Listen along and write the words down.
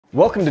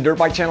Welcome to Dirt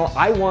Bike Channel.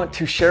 I want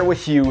to share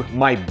with you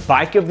my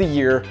bike of the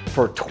year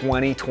for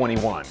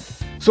 2021.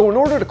 So in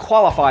order to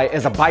qualify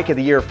as a bike of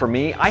the year for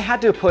me, I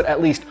had to put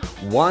at least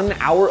 1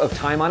 hour of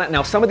time on it.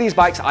 Now, some of these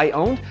bikes I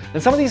owned,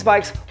 and some of these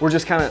bikes were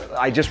just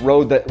I just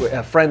rode that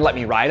a friend let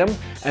me ride them,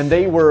 and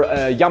they were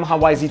Yamaha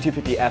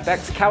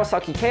YZ250FX,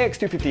 Kawasaki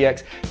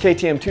KX250X,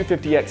 KTM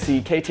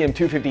 250XC, KTM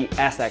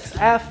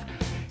 250SXF,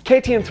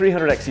 KTM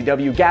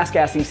 300XCW, Gas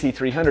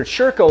EC300,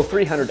 Sherco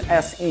 300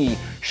 SE,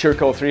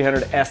 Sherco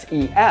 300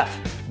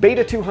 SEF,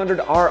 Beta 200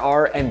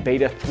 RR, and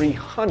Beta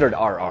 300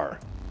 RR.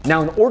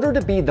 Now, in order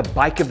to be the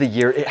bike of the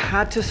year, it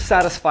had to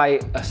satisfy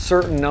a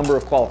certain number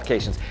of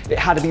qualifications. It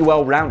had to be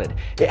well-rounded.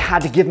 It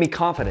had to give me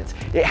confidence.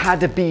 It had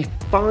to be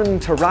fun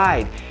to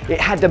ride. It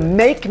had to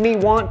make me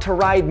want to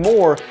ride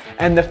more.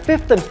 And the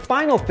fifth and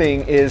final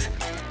thing is,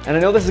 and I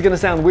know this is gonna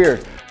sound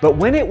weird, but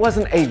when it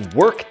wasn't a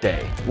work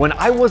day, when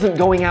I wasn't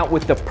going out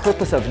with the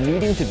purpose of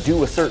needing to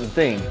do a certain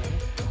thing,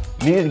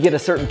 needed to get a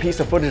certain piece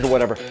of footage or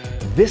whatever,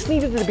 this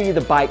needed to be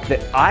the bike that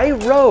I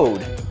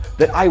rode,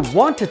 that I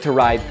wanted to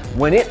ride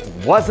when it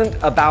wasn't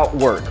about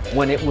work,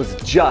 when it was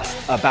just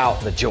about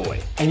the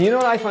joy. And you know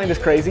what I find is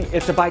crazy?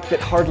 It's a bike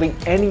that hardly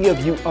any of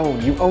you own.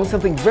 You own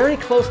something very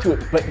close to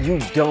it, but you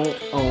don't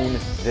own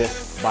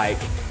this bike.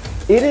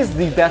 It is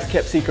the best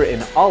kept secret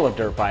in all of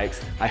dirt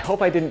bikes. I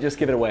hope I didn't just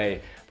give it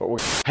away.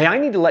 Hey, I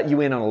need to let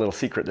you in on a little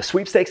secret. The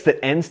sweepstakes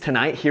that ends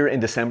tonight here in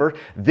December,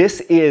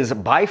 this is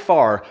by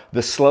far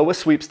the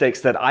slowest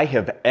sweepstakes that I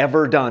have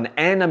ever done,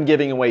 and I'm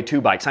giving away 2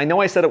 bikes. I know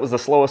I said it was the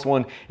slowest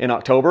one in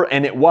October,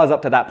 and it was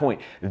up to that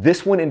point.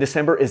 This one in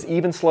December is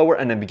even slower,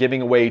 and I'm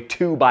giving away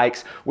 2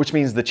 bikes, which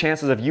means the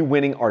chances of you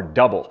winning are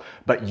double.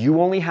 But you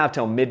only have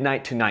till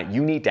midnight tonight.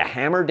 You need to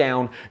hammer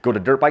down, go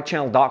to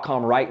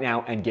dirtbikechannel.com right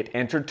now and get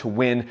entered to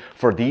win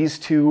for these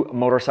 2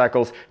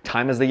 motorcycles.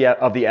 Time is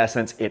of the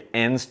essence. It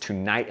ends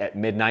tonight at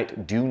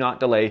midnight. Do not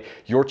delay.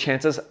 Your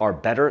chances are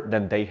better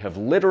than they have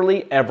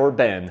literally ever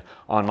been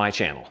on my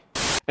channel.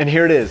 And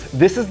here it is.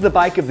 This is the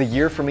bike of the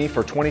year for me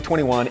for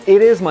 2021.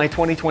 It is my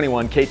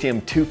 2021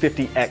 KTM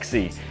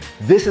 250XC.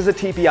 This is a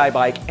TPI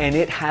bike, and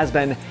it has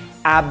been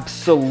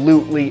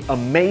absolutely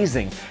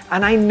amazing.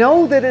 And I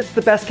know that it's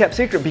the best kept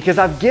secret because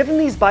I've given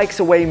these bikes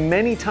away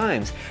many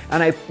times,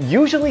 and I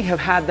usually have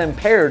had them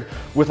paired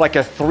with like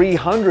a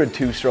 300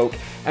 two-stroke,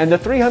 and the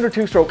 300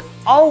 two-stroke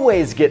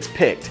always gets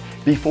picked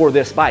before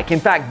this bike. In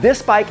fact,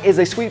 this bike is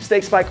a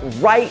sweepstakes bike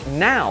right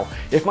now.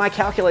 If my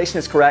calculation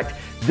is correct,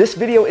 this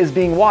video is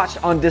being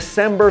watched on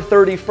December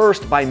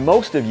 31st by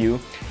most of you.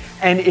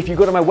 And if you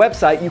go to my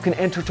website, you can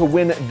enter to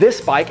win this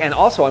bike. And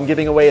also I'm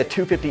giving away a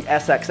 250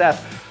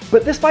 SXF.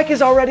 But this bike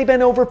has already been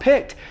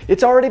overpicked.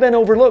 It's already been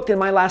overlooked in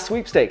my last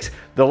sweepstakes.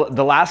 The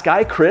last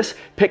guy, Chris,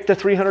 picked the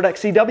 300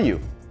 XCW.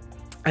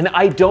 And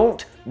I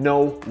don't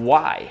know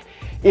why.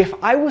 If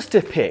I was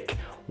to pick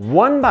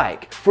one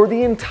bike for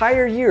the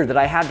entire year that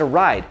I had to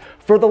ride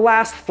for the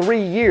last 3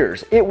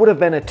 years, it would have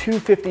been a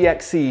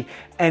 250XC,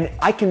 and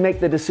I can make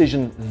the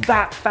decision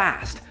that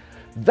fast,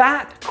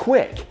 that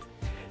quick.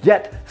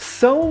 Yet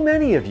so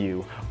many of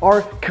you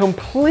are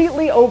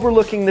completely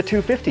overlooking the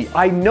 250.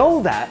 I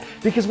know that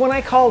because when I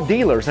call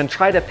dealers and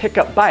try to pick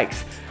up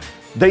bikes,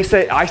 I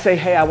say,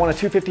 hey, I want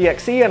a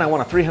 250XC and I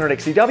want a 300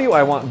 XCW,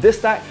 I want this,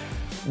 that.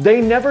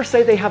 They never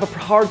say they have a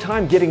hard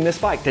time getting this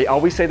bike. They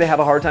always say they have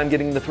a hard time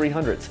getting the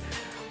 300s.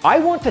 I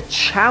want to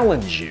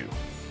challenge you,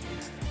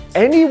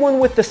 anyone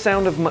with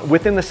the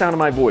within the sound of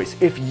my voice,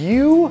 if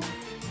you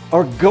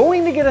are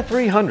going to get a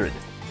 300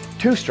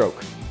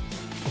 two-stroke,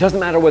 doesn't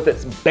matter whether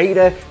it's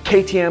Beta,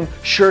 KTM,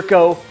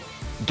 Sherco,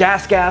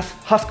 Gas,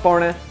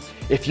 Husqvarna,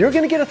 if you're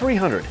gonna get a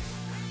 300,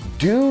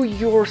 do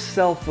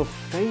yourself a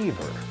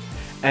favor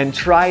and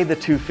try the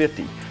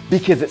 250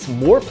 because it's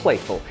more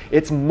playful,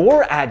 it's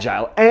more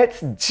agile, and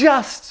it's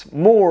just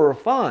more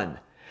fun.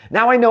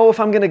 Now I know if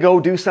I'm gonna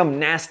go do some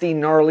nasty,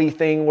 gnarly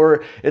thing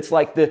where it's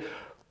like the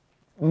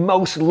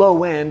most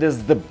low end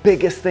is the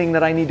biggest thing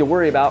that I need to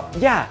worry about,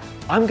 yeah,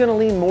 I'm gonna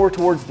lean more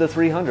towards the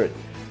 300.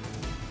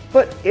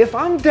 But if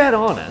I'm dead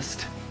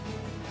honest,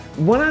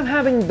 when I'm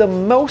having the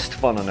most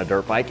fun on a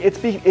dirt bike,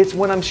 it's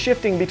when I'm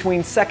shifting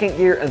between second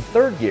gear and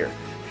third gear.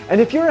 And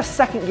if you're a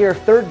second gear,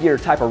 third gear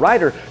type of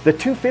rider, the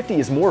 250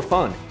 is more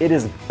fun. It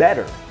is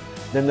better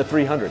than the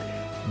 300.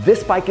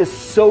 This bike is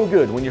so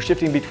good when you're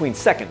shifting between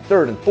second,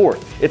 third, and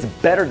fourth. It's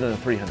better than the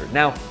 300.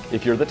 Now,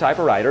 if you're the type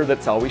of rider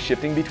that's always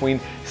shifting between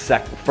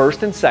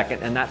first and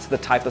second, and that's the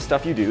type of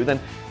stuff you do,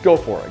 then go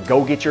for it.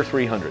 Go get your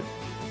 300.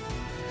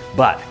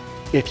 But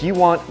if you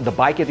want the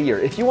bike of the year,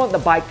 if you want the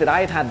bike that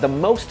I have had the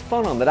most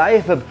fun on, that I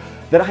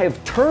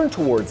have turned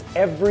towards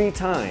every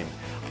time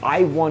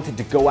I wanted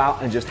to go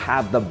out and just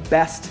have the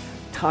best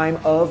time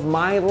of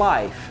my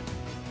life,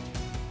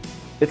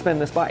 it's been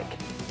this bike.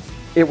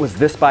 It was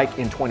this bike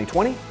in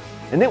 2020,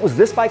 and it was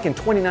this bike in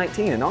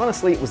 2019, and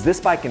honestly, it was this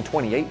bike in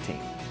 2018.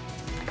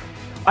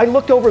 I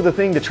looked over the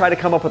thing to try to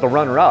come up with a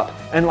runner-up,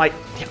 and I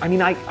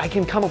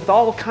can come up with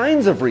all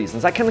kinds of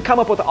reasons. I can come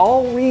up with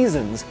all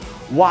reasons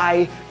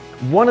why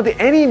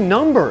any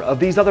number of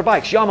these other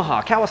bikes,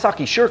 Yamaha,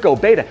 Kawasaki,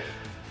 Sherco, Beta,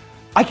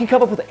 I can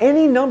come up with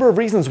any number of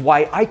reasons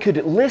why I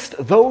could list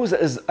those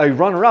as a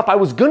runner-up. I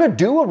was gonna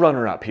do a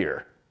runner-up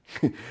here.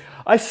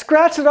 I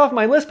scratched it off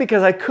my list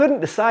because I couldn't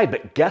decide,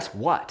 but guess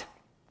what?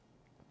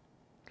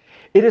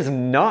 It is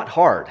not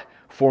hard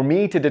for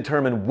me to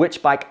determine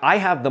which bike I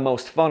have the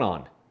most fun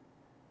on.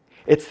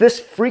 It's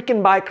this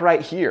freaking bike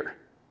right here.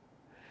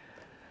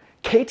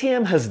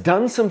 KTM has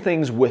done some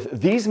things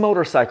with these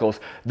motorcycles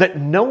that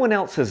no one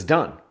else has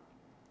done.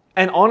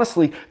 And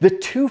honestly, the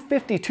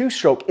 250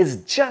 two-stroke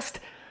is just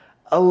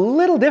a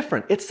little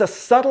different. It's a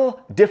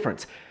subtle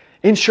difference.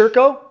 In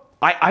Sherco,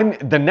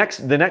 the next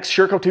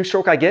Sherco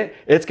two-stroke I get,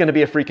 it's gonna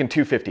be a freaking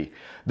 250.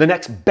 The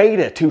next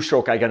Beta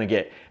two-stroke I'm gonna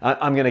get,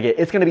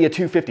 it's gonna be a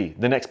 250.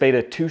 The next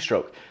Beta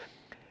two-stroke.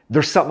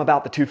 There's something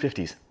about the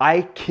 250s.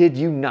 I kid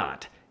you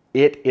not,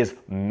 it is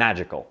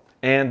magical.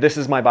 And this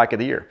is my bike of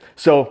the year.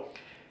 So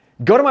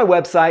go to my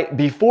website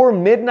before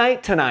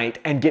midnight tonight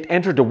and get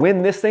entered to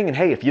win this thing. And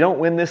hey, if you don't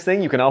win this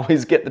thing, you can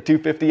always get the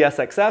 250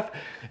 SXF.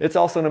 It's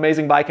also an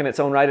amazing bike in its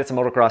own right. It's a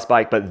motocross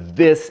bike, but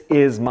this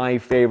is my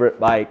favorite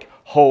bike.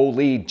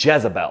 Holy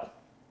Jezebel.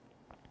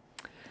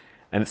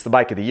 And it's the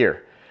bike of the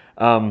year.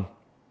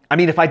 I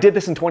mean, if I did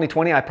this in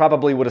 2020, I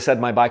probably would have said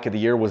my bike of the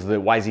year was the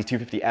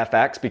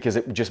YZ250FX because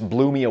it just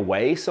blew me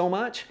away so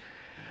much.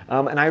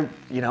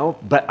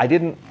 But I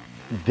didn't.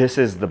 This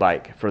is the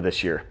bike for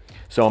this year.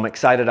 So I'm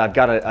excited. I've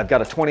got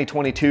a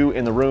 2022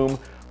 in the room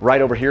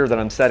right over here that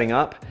I'm setting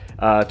up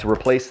to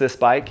replace this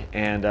bike.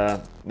 And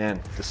man,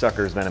 the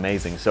sucker has been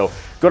amazing. So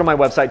go to my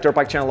website,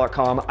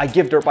 dirtbikechannel.com. I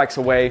give dirt bikes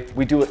away.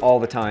 We do it all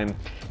the time.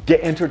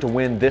 Get entered to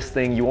win this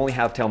thing. You only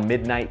have till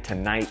midnight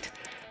tonight.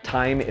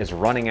 Time is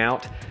running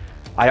out.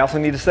 I also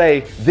need to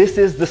say, this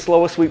is the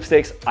slowest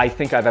sweepstakes I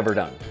think I've ever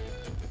done.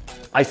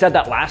 I said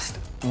that last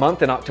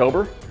month in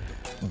October,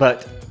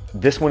 but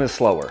this one is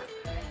slower.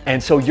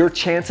 And so your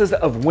chances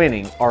of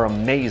winning are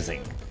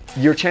amazing.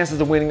 Your chances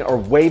of winning are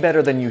way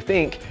better than you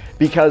think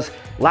because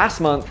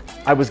last month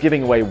I was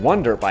giving away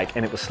one dirt bike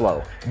and it was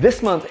slow.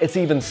 This month it's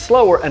even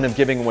slower and I'm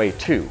giving away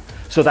two.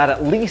 So that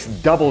at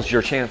least doubles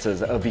your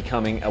chances of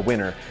becoming a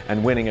winner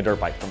and winning a dirt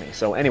bike for me.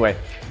 So anyway,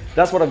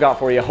 that's what I've got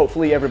for you.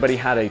 Hopefully everybody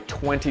had a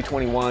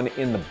 2021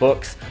 in the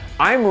books.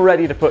 I'm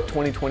ready to put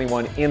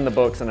 2021 in the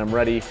books and I'm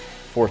ready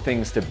for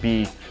things to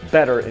be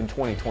better in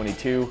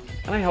 2022.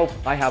 And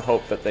I have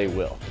hope that they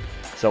will.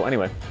 So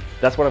anyway,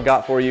 that's what I've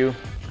got for you.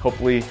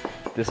 Hopefully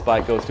this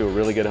bike goes to a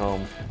really good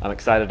home. I'm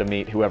excited to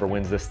meet whoever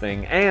wins this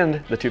thing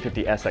and the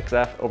 250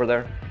 SXF over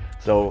there.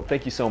 So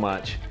thank you so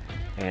much.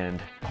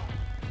 And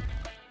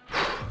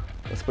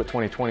let's put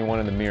 2021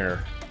 in the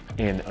mirror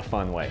in a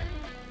fun way.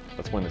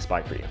 Let's win this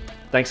bike for you.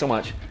 Thanks so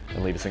much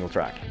and leave a single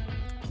track.